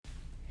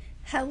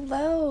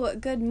Hello,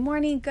 good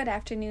morning, good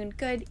afternoon,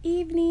 good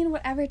evening,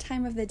 whatever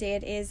time of the day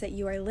it is that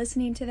you are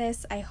listening to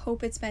this. I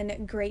hope it's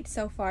been great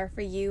so far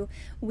for you.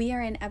 We are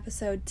in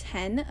episode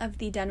 10 of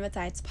the Done with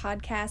Diets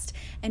podcast,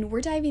 and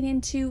we're diving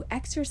into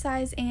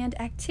exercise and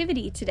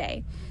activity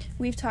today.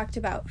 We've talked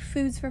about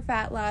foods for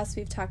fat loss,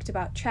 we've talked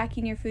about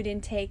tracking your food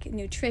intake,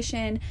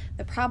 nutrition,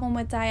 the problem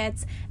with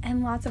diets,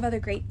 and lots of other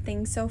great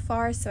things so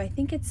far. So I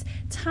think it's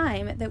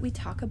time that we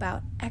talk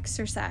about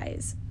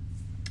exercise.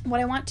 What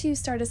I want to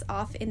start us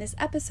off in this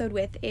episode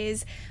with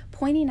is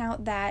pointing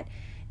out that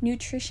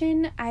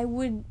nutrition, I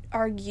would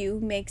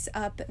argue, makes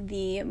up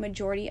the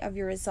majority of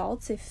your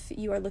results. If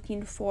you are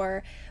looking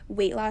for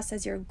weight loss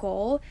as your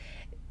goal,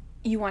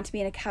 you want to be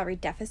in a calorie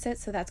deficit,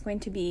 so that's going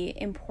to be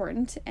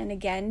important. And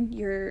again,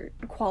 your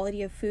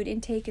quality of food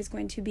intake is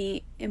going to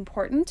be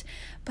important,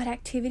 but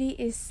activity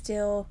is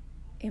still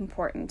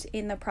important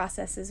in the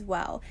process as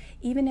well.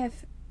 Even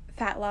if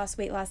fat loss,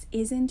 weight loss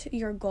isn't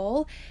your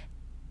goal,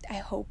 I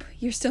hope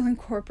you're still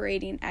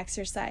incorporating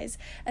exercise,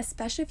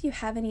 especially if you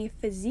have any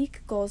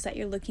physique goals that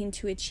you're looking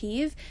to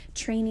achieve.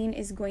 Training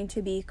is going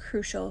to be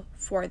crucial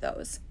for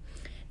those.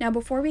 Now,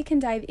 before we can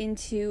dive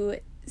into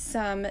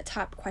some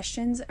top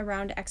questions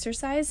around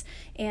exercise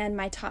and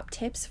my top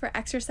tips for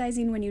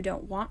exercising when you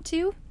don't want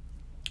to,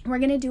 we're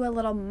going to do a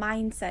little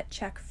mindset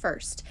check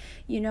first.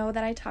 You know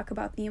that I talk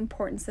about the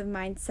importance of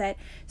mindset.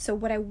 So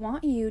what I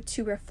want you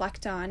to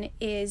reflect on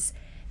is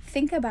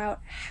think about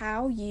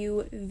how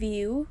you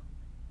view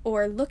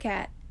or look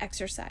at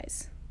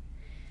exercise.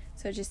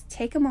 So just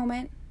take a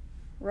moment,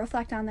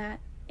 reflect on that,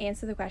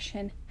 answer the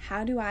question,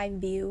 how do I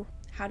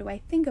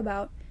think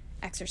about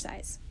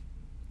exercise?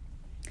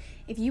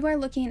 If you are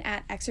looking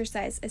at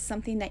exercise as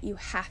something that you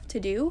have to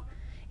do,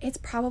 it's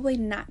probably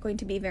not going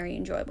to be very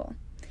enjoyable.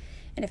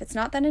 And if it's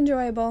not that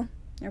enjoyable,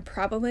 you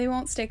probably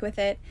won't stick with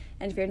it.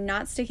 And if you're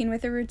not sticking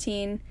with a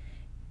routine,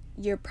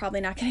 you're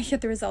probably not going to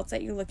get the results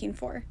that you're looking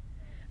for.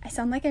 I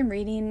sound like I'm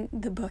reading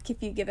the book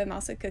If You Give a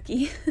Mouse a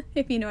Cookie,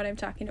 if you know what I'm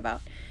talking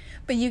about.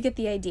 But you get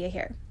the idea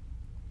here.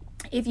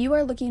 If you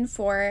are looking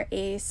for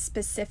a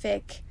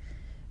specific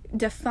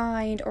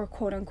defined or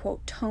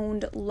quote-unquote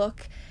toned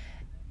look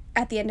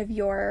at the end of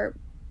your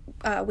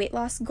weight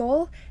loss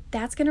goal,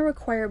 that's going to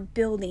require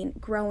building,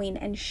 growing,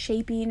 and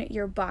shaping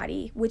your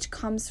body, which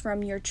comes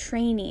from your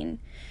training.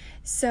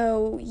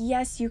 So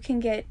yes, you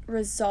can get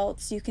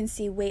results, you can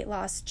see weight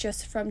loss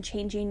just from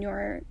changing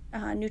your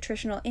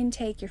nutritional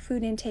intake, your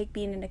food intake,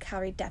 being in a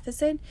calorie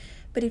deficit.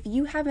 But if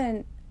you have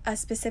a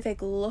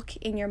specific look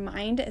in your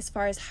mind as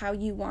far as how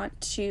you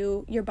want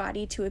your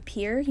body to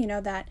appear, you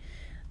know, that,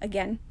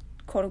 again,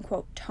 quote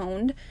unquote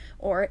toned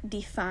or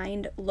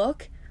defined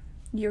look,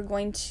 you're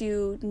going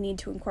to need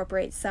to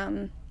incorporate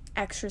some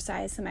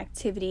exercise, some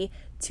activity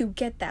to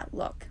get that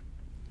look.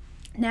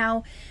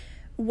 Now,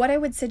 what I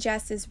would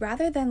suggest is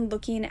rather than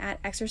looking at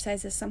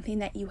exercise as something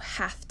that you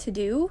have to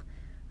do,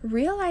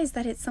 realize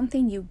that it's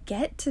something you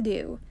get to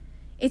do.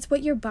 It's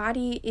what your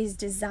body is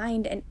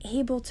designed and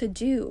able to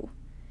do.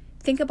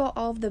 Think about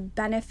all of the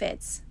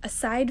benefits.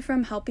 Aside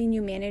from helping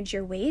you manage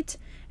your weight,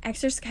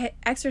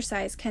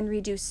 exercise can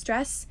reduce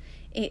stress,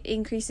 it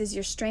increases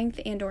your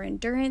strength and or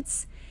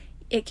endurance,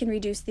 it can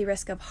reduce the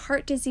risk of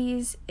heart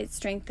disease, it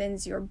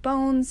strengthens your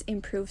bones,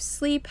 improves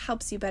sleep,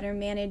 helps you better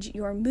manage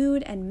your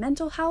mood and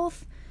mental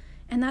health.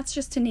 And that's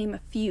just to name a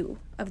few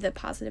of the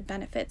positive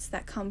benefits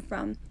that come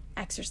from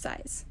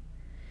exercise.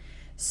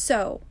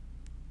 So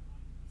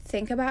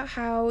think about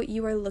how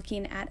you are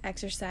looking at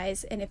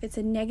exercise, and if it's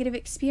a negative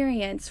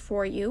experience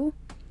for you,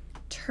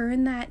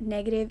 turn that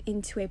negative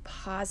into a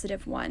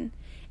positive one.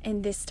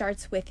 And this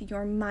starts with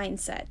your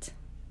mindset.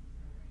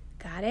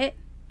 Got it?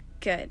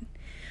 Good.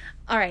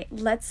 All right,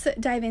 let's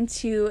dive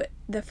into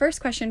the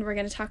first question we're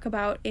going to talk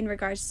about in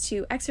regards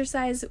to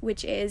exercise,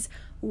 which is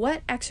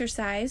what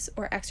exercise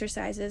or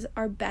exercises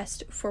are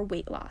best for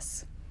weight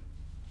loss.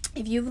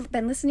 If you've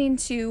been listening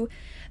to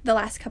the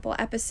last couple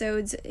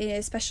episodes,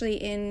 especially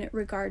in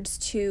regards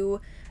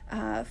to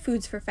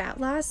foods for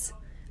fat loss,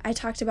 I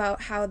talked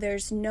about how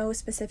there's no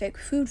specific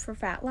food for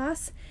fat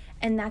loss,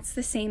 and that's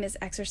the same as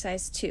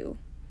exercise too.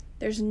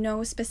 There's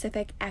no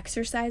specific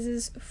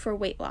exercises for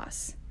weight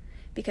loss,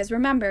 because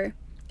remember,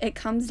 it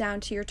comes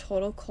down to your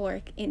total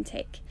caloric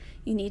intake.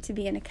 You need to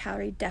be in a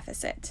calorie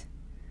deficit.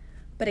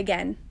 But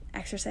again,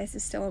 exercise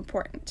is still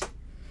important.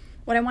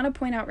 What I want to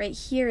point out right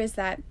here is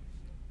that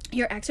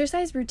your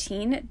exercise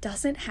routine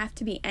doesn't have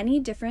to be any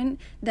different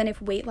than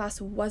if weight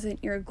loss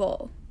wasn't your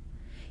goal.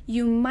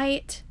 You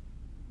might,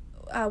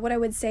 what I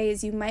would say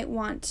is you might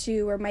want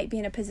to or might be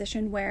in a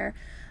position where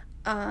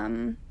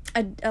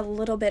a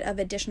little bit of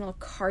additional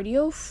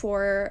cardio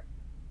for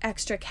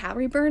extra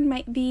calorie burn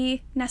might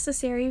be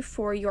necessary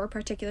for your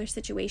particular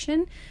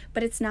situation,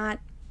 but it's not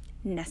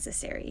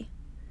necessary.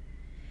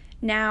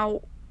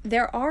 Now,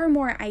 there are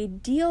more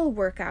ideal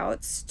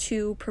workouts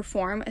to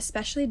perform,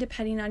 especially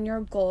depending on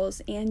your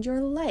goals and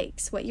your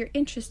likes, what you're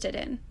interested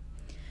in.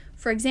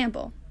 For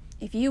example,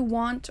 if you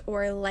want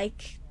or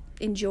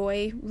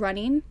enjoy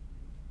running,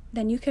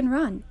 then you can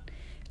run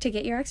to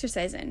get your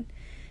exercise in.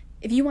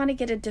 If you want to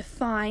get a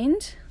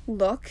defined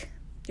look,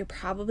 you're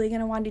probably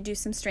going to want to do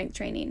some strength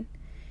training.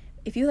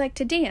 If you like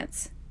to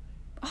dance,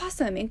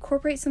 awesome,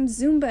 incorporate some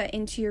Zumba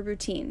into your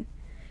routine.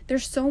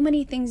 There's so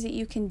many things that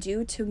you can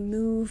do to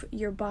move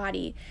your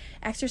body.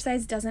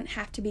 Exercise doesn't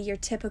have to be your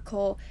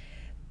typical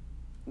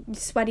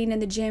sweating in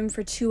the gym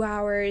for 2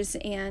 hours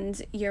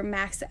and your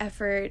max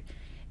effort.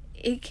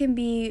 It can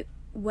be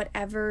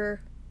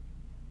whatever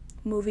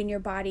moving your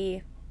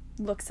body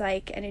looks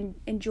like an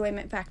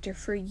enjoyment factor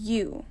for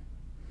you.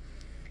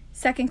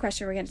 Second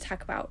question we're going to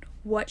talk about,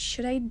 what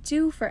should I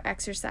do for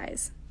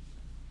exercise?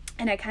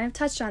 And I kind of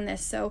touched on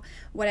this, so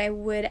what I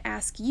would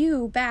ask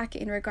you back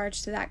in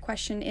regards to that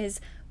question is,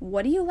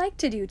 what do you like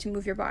to do to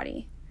move your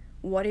body?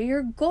 What are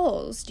your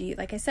goals? Do you,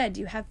 like I said,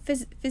 do you have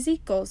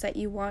physique goals that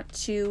you want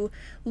to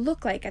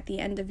look like at the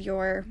end of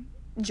your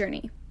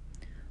journey?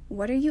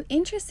 What are you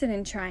interested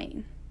in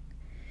trying?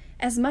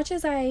 As much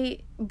as I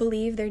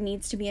believe there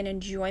needs to be an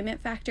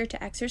enjoyment factor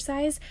to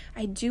exercise,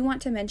 I do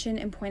want to mention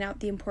and point out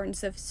the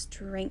importance of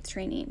strength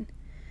training.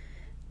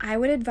 I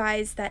would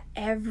advise that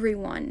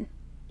everyone,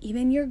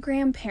 even your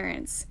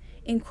grandparents,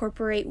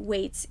 incorporate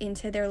weights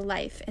into their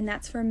life, and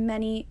that's for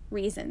many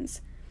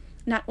reasons.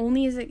 Not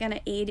only is it going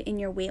to aid in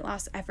your weight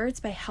loss efforts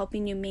by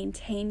helping you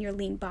maintain your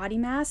lean body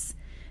mass,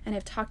 and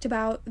I've talked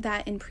about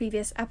that in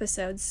previous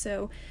episodes,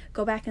 so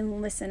go back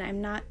and listen. I'm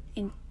not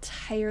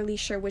entirely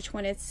sure which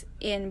one it's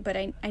in, but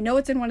I know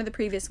it's in one of the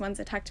previous ones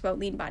I talked about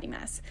lean body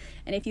mass.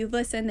 And if you've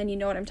listened, then you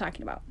know what I'm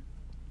talking about.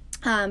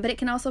 But it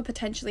can also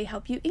potentially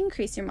help you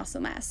increase your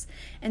muscle mass.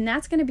 And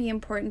that's going to be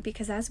important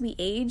because as we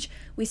age,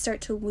 we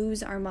start to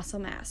lose our muscle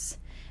mass.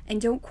 And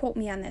don't quote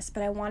me on this,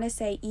 but I want to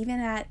say even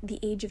at the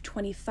age of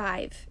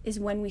 25 is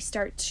when we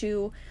start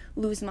to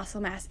lose muscle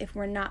mass if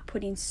we're not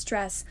putting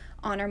stress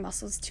on our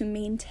muscles to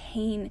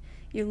maintain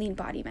your lean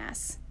body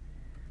mass.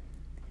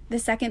 The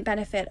second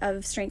benefit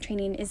of strength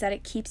training is that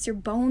it keeps your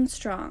bones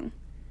strong.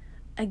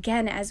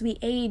 Again, as we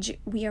age,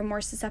 we are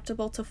more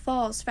susceptible to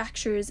falls,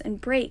 fractures, and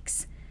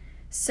breaks.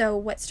 So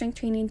what strength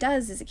training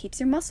does is it keeps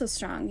your muscles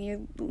strong,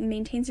 it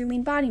maintains your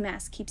lean body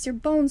mass, keeps your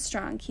bones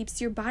strong,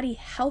 keeps your body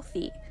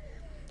healthy.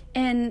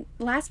 And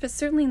last but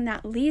certainly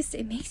not least,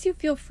 it makes you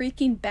feel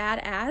freaking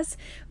badass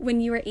when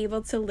you are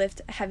able to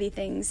lift heavy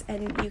things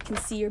and you can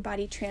see your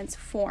body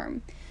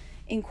transform,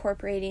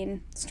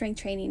 incorporating strength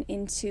training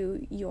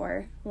into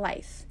your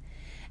life.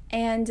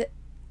 And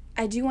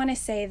I do want to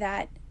say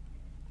that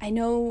I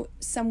know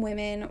some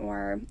women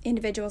or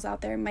individuals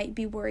out there might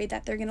be worried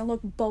that they're going to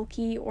look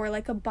bulky or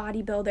like a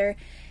bodybuilder,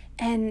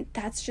 and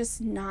that's just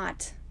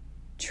not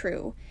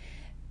true.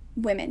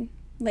 Women,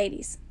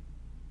 ladies,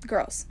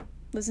 girls,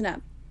 listen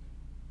up.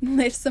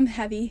 Lift some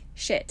heavy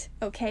shit,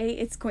 okay?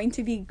 It's going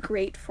to be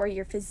great for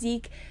your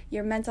physique,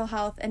 your mental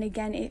health, and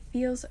again, it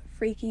feels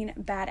freaking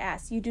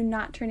badass. You do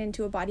not turn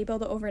into a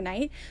bodybuilder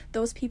overnight.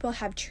 Those people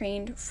have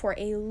trained for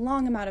a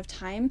long amount of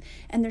time,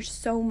 and there's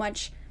so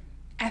much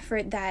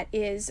effort that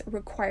is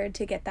required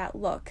to get that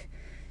look.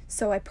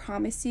 So I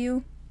promise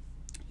you,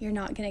 you're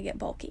not going to get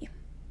bulky,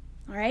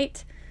 all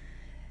right?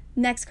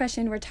 Next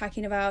question we're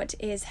talking about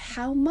is,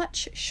 how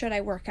much should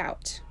I work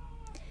out?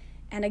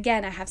 And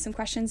again, I have some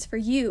questions for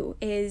you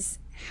is,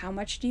 how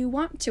much do you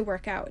want to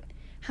work out?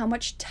 How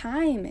much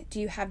time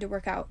do you have to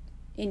work out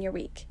in your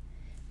week?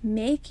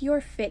 Make your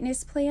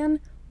fitness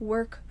plan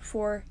work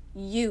for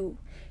you.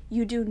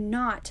 You do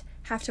not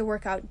have to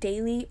work out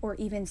daily or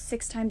even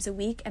 6 times a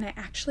week. And I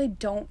actually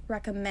don't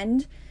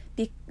recommend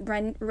 6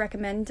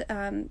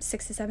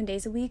 to 7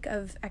 days a week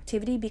of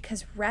activity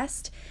because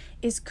rest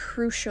is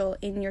crucial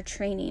in your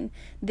training.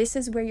 This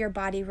is where your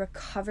body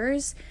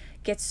recovers,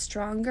 gets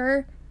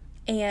stronger,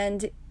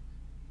 and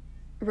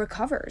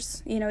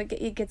recovers.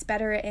 It gets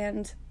better.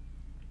 And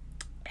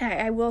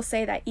I will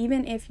say that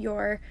even if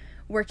you're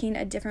working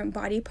a different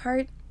body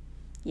part,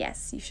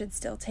 yes, you should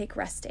still take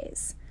rest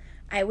days.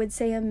 I would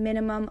say a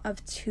minimum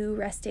of 2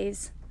 rest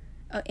days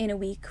in a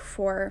week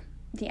for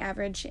the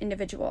average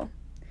individual.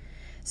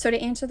 So to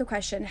answer the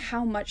question,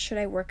 how much should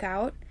I work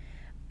out?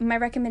 My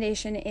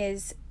recommendation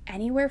is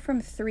anywhere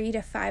from 3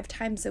 to 5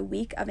 times a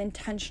week of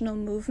intentional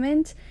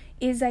movement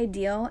is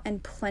ideal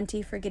and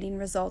plenty for getting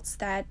results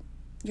that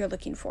you're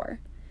looking for.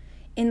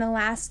 In the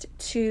last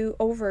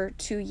over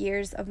 2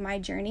 years of my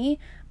journey,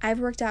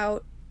 I've worked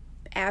out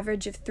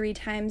average of 3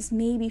 times,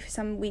 maybe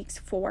some weeks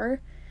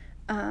 4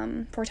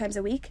 times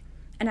a week.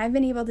 And I've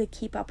been able to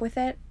keep up with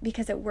it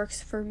because it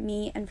works for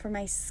me and for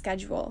my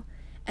schedule.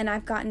 And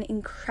I've gotten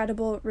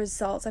incredible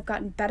results. I've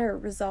gotten better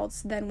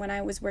results than when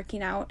I was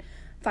working out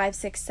 5,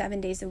 6,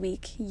 7 days a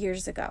week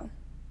years ago.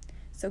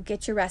 So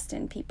get your rest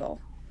in, people.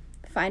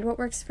 Find what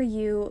works for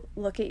you.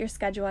 Look at your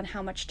schedule and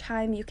how much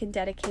time you can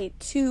dedicate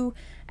to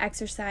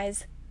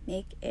exercise.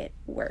 Make it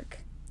work.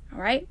 All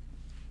right?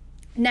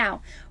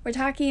 Now, we're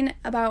talking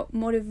about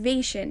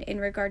motivation in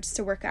regards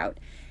to workout.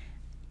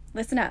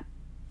 Listen up.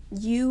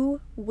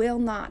 You will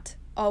not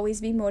always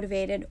be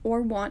motivated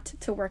or want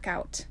to work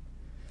out.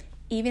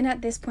 Even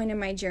at this point in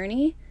my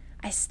journey,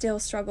 I still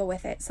struggle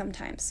with it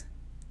sometimes.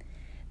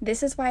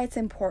 This is why it's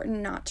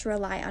important not to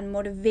rely on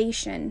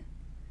motivation,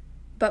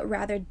 but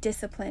rather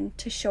discipline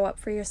to show up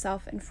for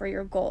yourself and for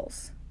your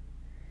goals.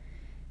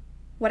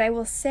 What I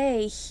will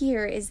say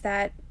here is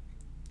that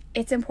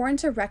it's important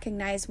to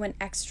recognize when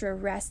extra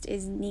rest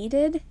is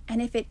needed.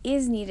 And if it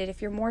is needed,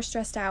 if you're more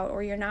stressed out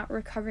or you're not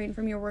recovering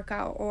from your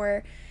workout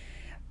or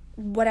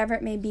whatever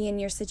it may be in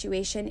your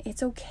situation,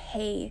 it's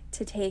okay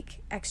to take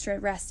extra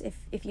rest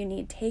if you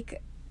need. Take,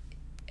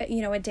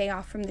 a day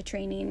off from the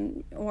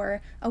training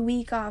or a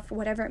week off,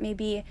 whatever it may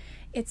be.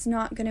 It's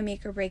not going to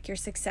make or break your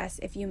success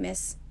if you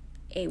miss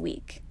a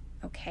week,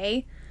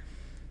 okay?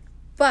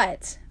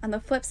 But on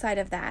the flip side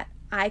of that,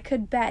 I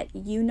could bet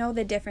you know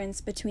the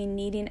difference between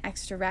needing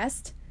extra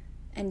rest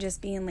and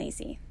just being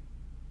lazy.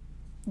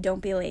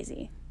 Don't be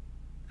lazy,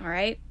 all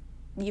right?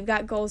 You've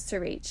got goals to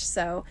reach,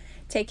 so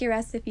take your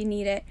rest if you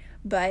need it,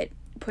 but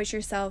push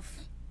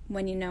yourself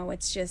when you know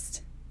it's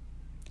just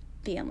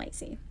being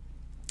lazy.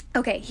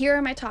 Okay, here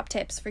are my top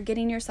tips for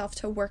getting yourself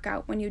to work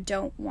out when you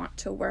don't want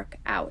to work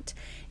out.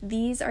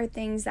 These are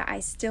things that I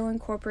still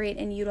incorporate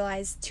and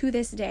utilize to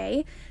this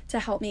day to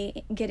help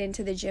me get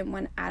into the gym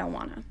when I don't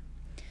wanna.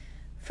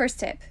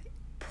 First tip,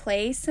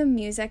 play some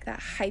music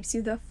that hypes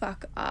you the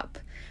fuck up.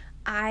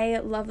 I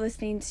love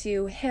listening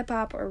to hip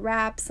hop or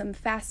rap, some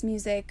fast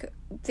music,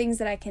 things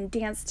that I can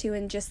dance to,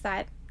 and just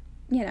that,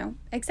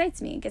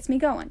 excites me, gets me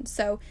going.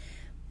 So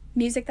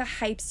music that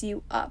hypes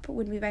you up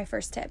would be my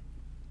first tip.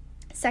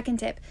 Second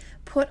tip,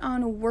 put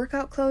on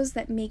workout clothes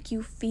that make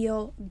you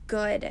feel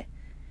good,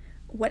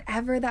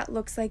 whatever that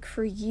looks like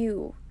for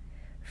you.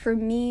 For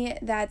me,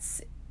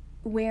 that's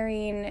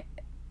wearing,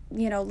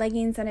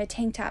 leggings and a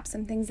tank top,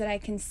 some things that I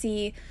can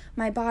see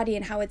my body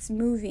and how it's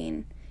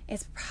moving.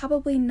 It's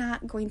probably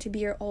not going to be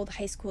your old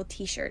high school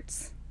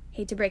t-shirts.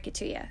 Hate to break it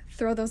to you.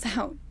 Throw those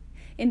out.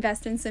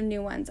 Invest in some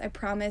new ones. I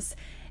promise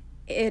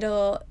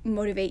it'll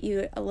motivate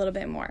you a little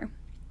bit more.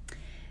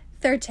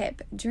 Third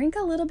tip, drink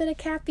a little bit of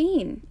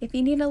caffeine. If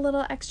you need a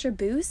little extra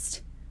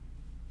boost,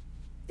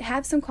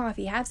 have some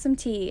coffee, have some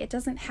tea. It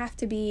doesn't have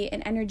to be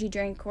an energy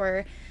drink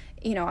or,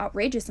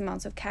 outrageous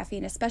amounts of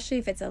caffeine, especially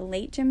if it's a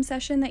late gym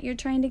session that you're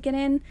trying to get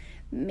in.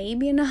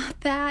 Maybe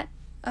not that,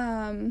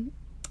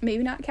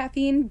 maybe not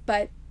caffeine,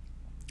 but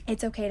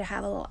it's okay to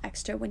have a little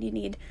extra when you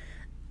need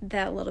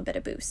that little bit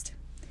of boost.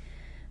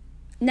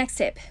 Next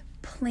tip,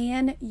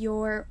 plan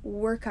your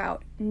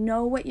workout.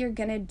 Know what you're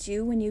gonna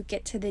do when you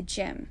get to the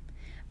gym.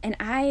 And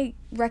I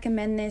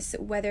recommend this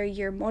whether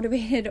you're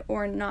motivated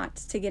or not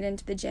to get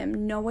into the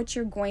gym. Know what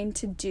you're going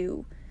to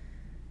do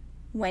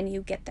when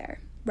you get there,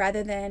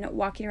 rather than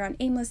walking around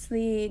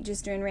aimlessly,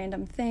 just doing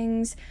random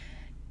things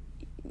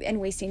and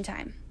wasting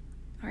time.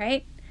 All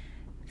right?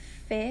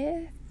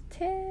 Fifth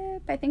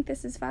tip, I think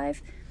this is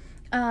 5,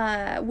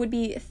 would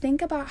be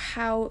think about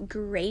how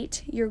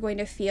great you're going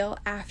to feel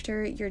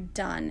after you're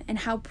done and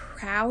how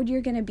proud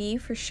you're going to be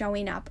for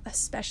showing up,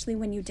 especially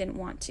when you didn't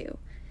want to.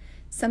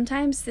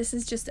 Sometimes this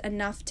is just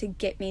enough to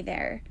get me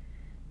there,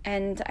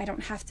 and I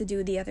don't have to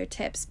do the other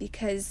tips,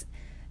 because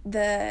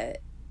the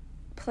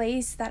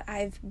place that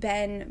I've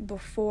been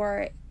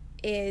before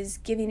is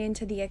giving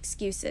into the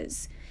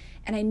excuses,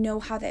 and I know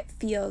how that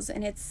feels,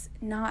 and it's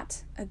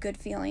not a good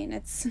feeling.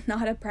 It's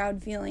not a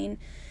proud feeling.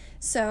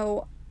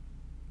 So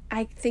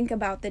I think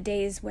about the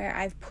days where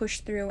I've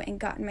pushed through and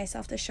gotten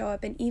myself to show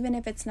up, and even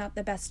if it's not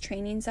the best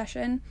training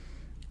session,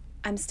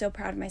 I'm still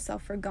proud of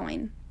myself for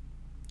going.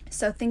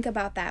 So think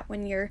about that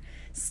when you're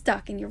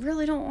stuck and you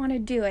really don't want to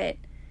do it.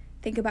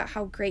 Think about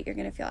how great you're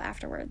going to feel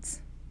afterwards.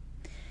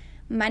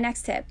 My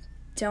next tip,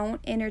 don't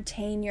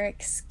entertain your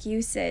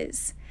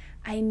excuses.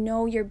 I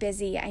know you're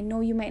busy. I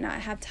know you might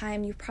not have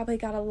time. You've probably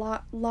got a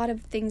lot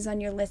of things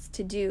on your list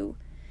to do.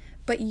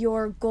 But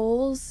your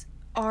goals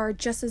are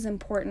just as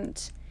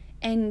important.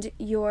 And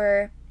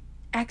your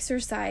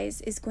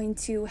exercise is going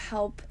to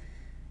help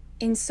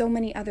in so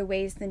many other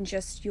ways than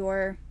just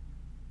your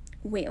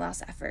weight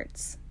loss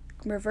efforts.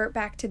 Revert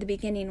back to the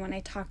beginning when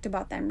I talked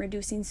about them,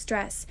 reducing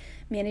stress,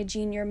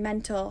 managing your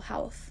mental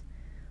health,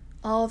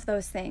 all of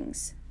those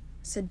things.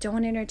 So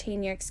don't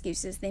entertain your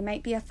excuses. They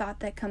might be a thought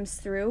that comes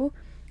through,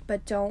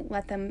 but don't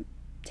let them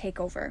take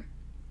over.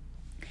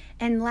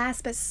 And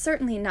last but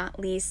certainly not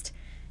least,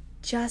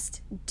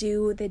 just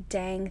do the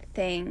dang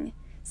thing.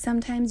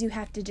 Sometimes you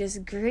have to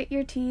just grit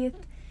your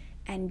teeth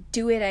and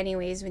do it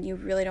anyways when you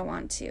really don't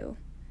want to.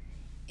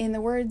 In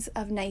the words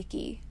of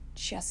Nike,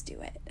 just do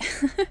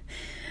it.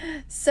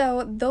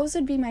 So those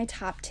would be my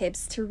top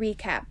tips. To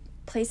recap,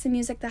 play some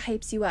music that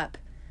hypes you up,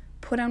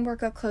 put on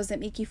workout clothes that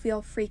make you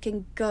feel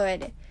freaking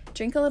good,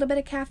 drink a little bit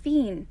of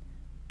caffeine,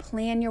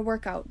 plan your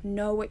workout,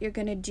 know what you're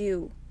going to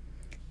do,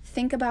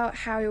 think about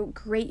how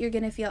great you're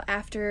going to feel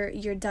after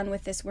you're done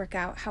with this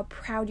workout, how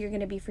proud you're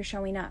going to be for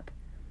showing up.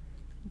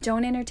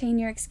 Don't entertain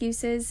your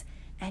excuses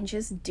and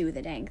just do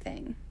the dang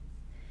thing.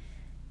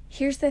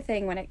 Here's the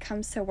thing when it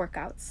comes to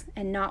workouts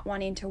and not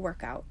wanting to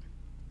work out.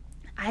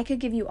 I could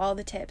give you all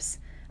the tips.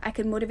 I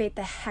could motivate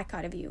the heck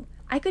out of you.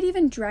 I could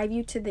even drive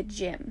you to the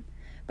gym,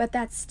 but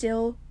that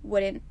still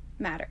wouldn't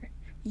matter.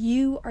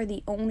 You are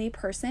the only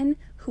person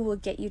who will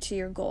get you to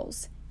your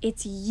goals.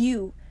 It's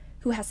you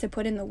who has to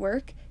put in the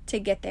work to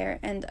get there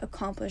and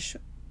accomplish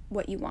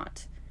what you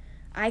want.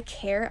 I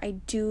care. I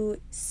do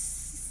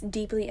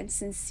deeply and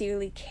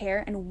sincerely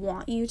care and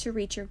want you to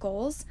reach your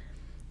goals,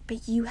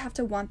 but you have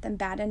to want them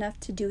bad enough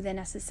to do the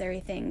necessary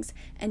things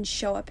and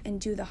show up and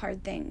do the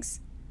hard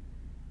things.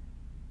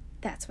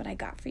 That's what I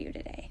got for you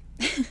today.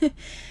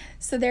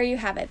 So there you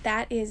have it.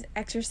 That is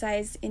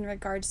exercise in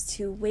regards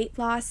to weight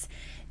loss.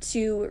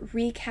 To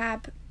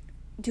recap,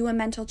 do a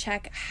mental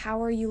check.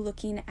 How are you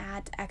looking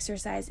at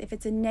exercise? If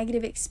it's a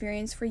negative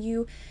experience for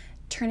you,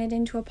 turn it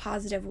into a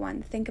positive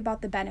one. Think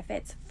about the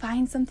benefits.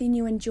 Find something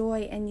you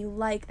enjoy and you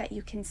like that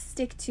you can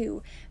stick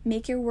to.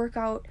 Make your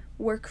workout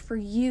work for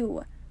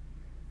you.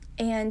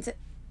 And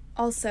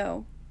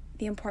also,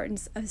 the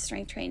importance of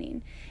strength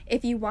training.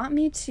 If you want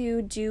me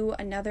to do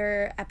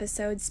another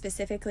episode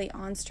specifically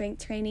on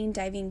strength training,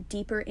 diving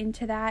deeper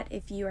into that,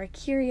 if you are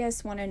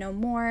curious, want to know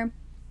more,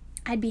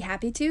 I'd be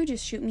happy to.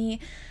 Just shoot me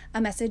a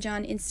message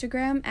on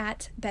Instagram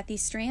at Bethy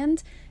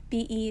Strand,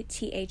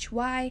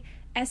 BethyStrand,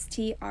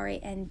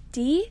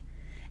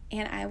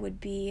 and I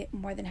would be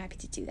more than happy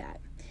to do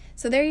that.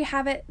 So there you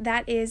have it.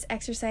 That is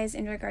exercise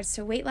in regards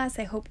to weight loss.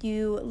 I hope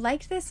you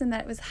liked this and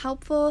that it was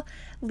helpful.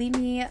 Leave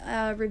me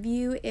a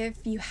review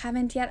if you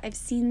haven't yet. I've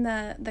seen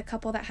the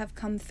couple that have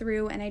come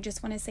through, and I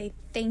just want to say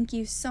thank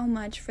you so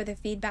much for the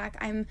feedback.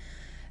 I'm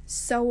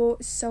so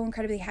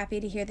incredibly happy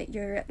to hear that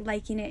you're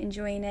liking it,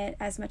 enjoying it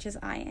as much as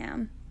I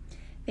am.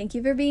 Thank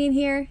you for being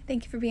here.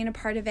 Thank you for being a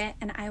part of it,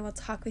 and I will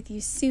talk with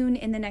you soon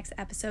in the next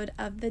episode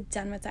of the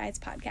Done with Diets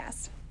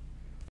podcast.